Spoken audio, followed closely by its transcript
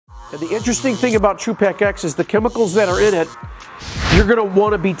And the interesting thing about Tru-Pac X is the chemicals that are in it, you're going to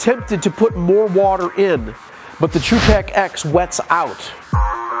want to be tempted to put more water in, but the Tru-Pac X wets out.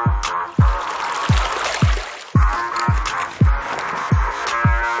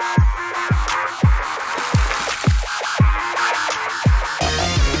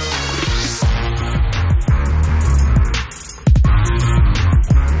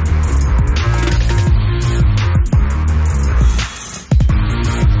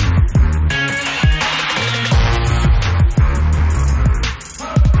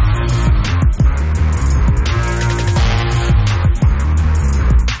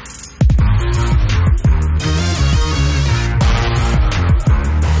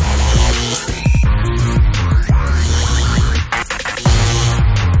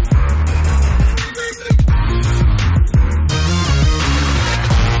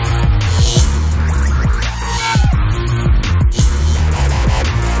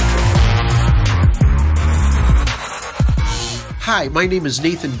 Hi, my name is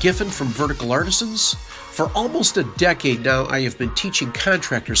Nathan Giffin from Vertical Artisans. For almost a decade now, I have been teaching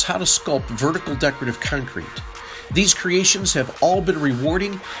contractors how to sculpt vertical decorative concrete. These creations have all been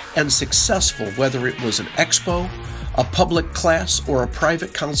rewarding and successful, whether it was an expo, a public class, or a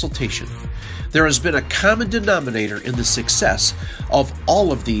private consultation. There has been a common denominator in the success of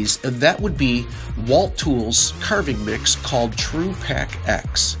all of these, and that would be Walttools carving mix called Tru-Pac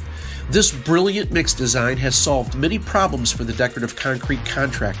X. This brilliant mix design has solved many problems for the decorative concrete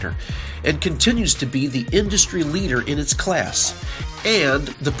contractor and continues to be the industry leader in its class and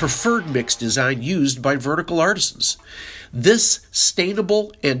the preferred mix design used by vertical artisans. This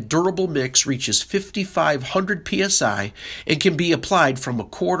stainable and durable mix reaches 5,500 psi and can be applied from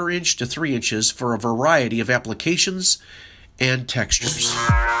 1/4 inch to 3 inches for a variety of applications and textures.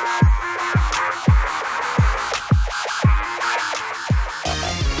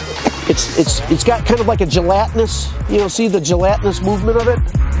 It's got kind of like a gelatinous, see the gelatinous movement of it?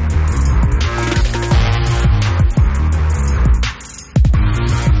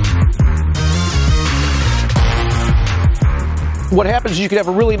 What happens is you could have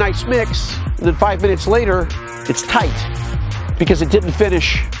a really nice mix, and then 5 minutes later, it's tight because it didn't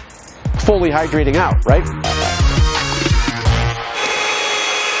finish fully hydrating out, right?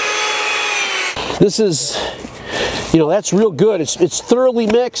 This is, that's real good. It's thoroughly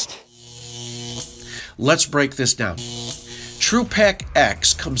mixed. Let's break this down. Tru-Pac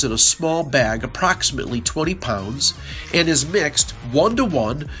X comes in a small bag, approximately 20 pounds, and is mixed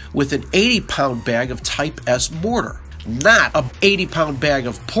 1-to-1 with an 80-pound bag of Type S mortar. Not an 80-pound bag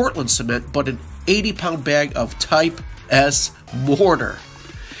of Portland cement, but an 80-pound bag of Type S mortar.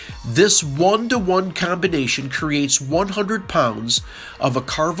 This 1-to-1 combination creates 100 pounds of a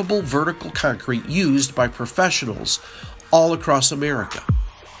carvable vertical concrete used by professionals all across America.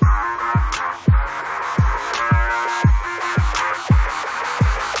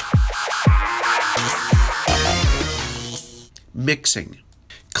 Mixing.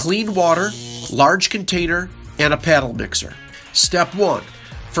 Clean water, large container, and a paddle mixer. Step 1.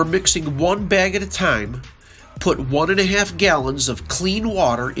 For mixing one bag at a time, put 1.5 gallons of clean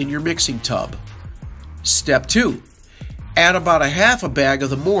water in your mixing tub. Step 2. Add about 1/2 bag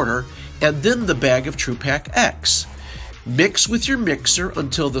of the mortar and then the bag of Tru-Pac X. Mix with your mixer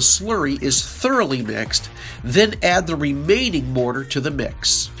until the slurry is thoroughly mixed, then add the remaining mortar to the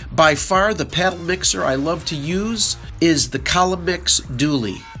mix. By far, the paddle mixer I love to use is the Column Mix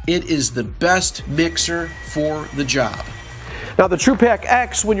Dually. It is the best mixer for the job. Now the Tru-Pac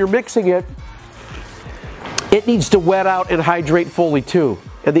X, when you're mixing it, it needs to wet out and hydrate fully too.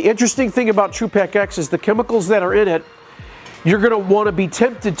 And the interesting thing about Tru-Pac X is the chemicals that are in it, you're going to want to be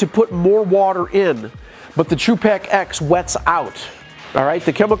tempted to put more water in, but the Tru-Pac X wets out. All right,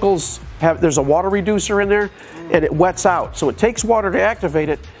 the chemicals there's a water reducer in there and it wets out. So it takes water to activate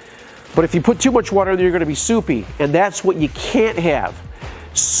it, but if you put too much water in there, you're going to be soupy, and that's what you can't have.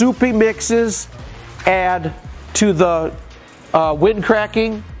 Soupy mixes add to the wind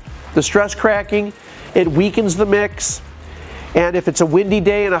cracking, the stress cracking. It weakens the mix, and if it's a windy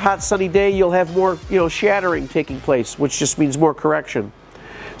day and a hot sunny day, you'll have more shattering taking place, which just means more correction.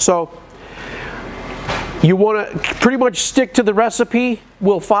 So you want to pretty much stick to the recipe.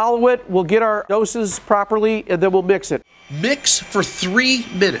 We'll follow it, we'll get our doses properly, and then we'll mix it. Mix for 3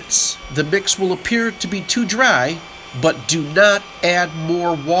 minutes. The mix will appear to be too dry, but do not add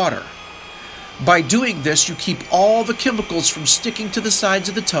more water. By doing this, you keep all the chemicals from sticking to the sides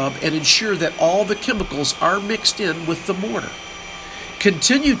of the tub and ensure that all the chemicals are mixed in with the mortar.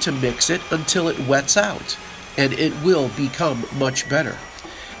 Continue to mix it until it wets out, and it will become much better.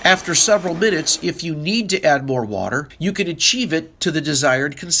 After several minutes, if you need to add more water, you can achieve it to the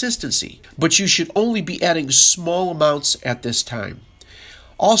desired consistency, but you should only be adding small amounts at this time.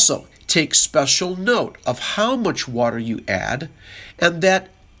 Also, take special note of how much water you add, and that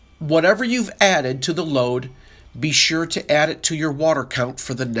whatever you've added to the load, be sure to add it to your water count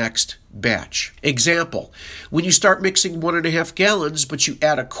for the next batch. Example, when you start mixing 1.5 gallons, but you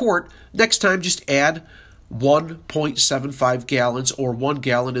add a quart, next time just add 1.75 gallons or 1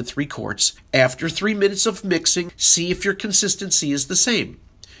 gallon and 3 quarts. After 3 minutes of mixing, see if your consistency is the same.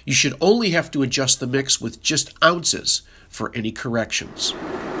 You should only have to adjust the mix with just ounces for any corrections.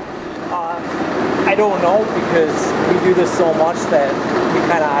 I don't know, because we do this so much that we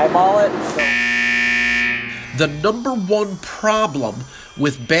kind of eyeball it. So. The number one problem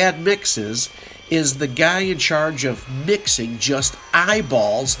with bad mixes is the guy in charge of mixing just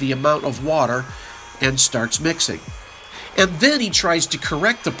eyeballs the amount of water and starts mixing. And then he tries to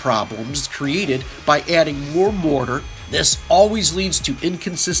correct the problems created by adding more mortar. This always leads to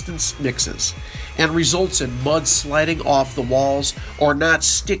inconsistent mixes and results in mud sliding off the walls or not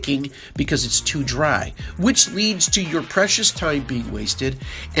sticking because it's too dry, which leads to your precious time being wasted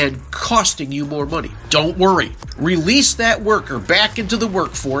and costing you more money. Don't worry, release that worker back into the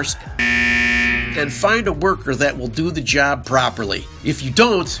workforce and find a worker that will do the job properly. If you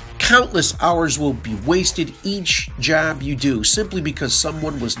don't, countless hours will be wasted each job you do simply because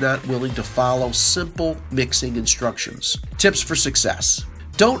someone was not willing to follow simple mixing instructions. Tips for success.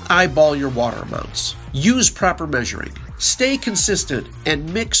 Don't eyeball your water amounts. Use proper measuring. Stay consistent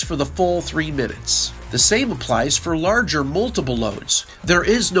and mix for the full 3 minutes. The same applies for larger multiple loads. There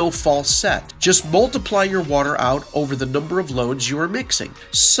is no false set. Just multiply your water out over the number of loads you are mixing.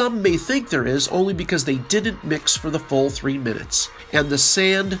 Some may think there is only because they didn't mix for the full 3 minutes, and the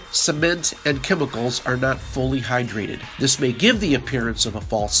sand, cement, and chemicals are not fully hydrated. This may give the appearance of a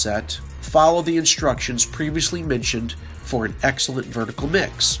false set. Follow the instructions previously mentioned for an excellent vertical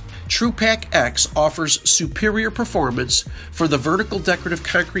mix. Tru-Pac X offers superior performance for the vertical decorative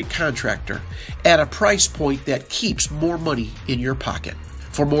concrete contractor at a price point that keeps more money in your pocket.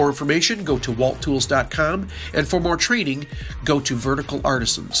 For more information, go to Walttools.com, and for more training, go to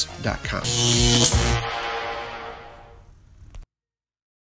verticalartisans.com.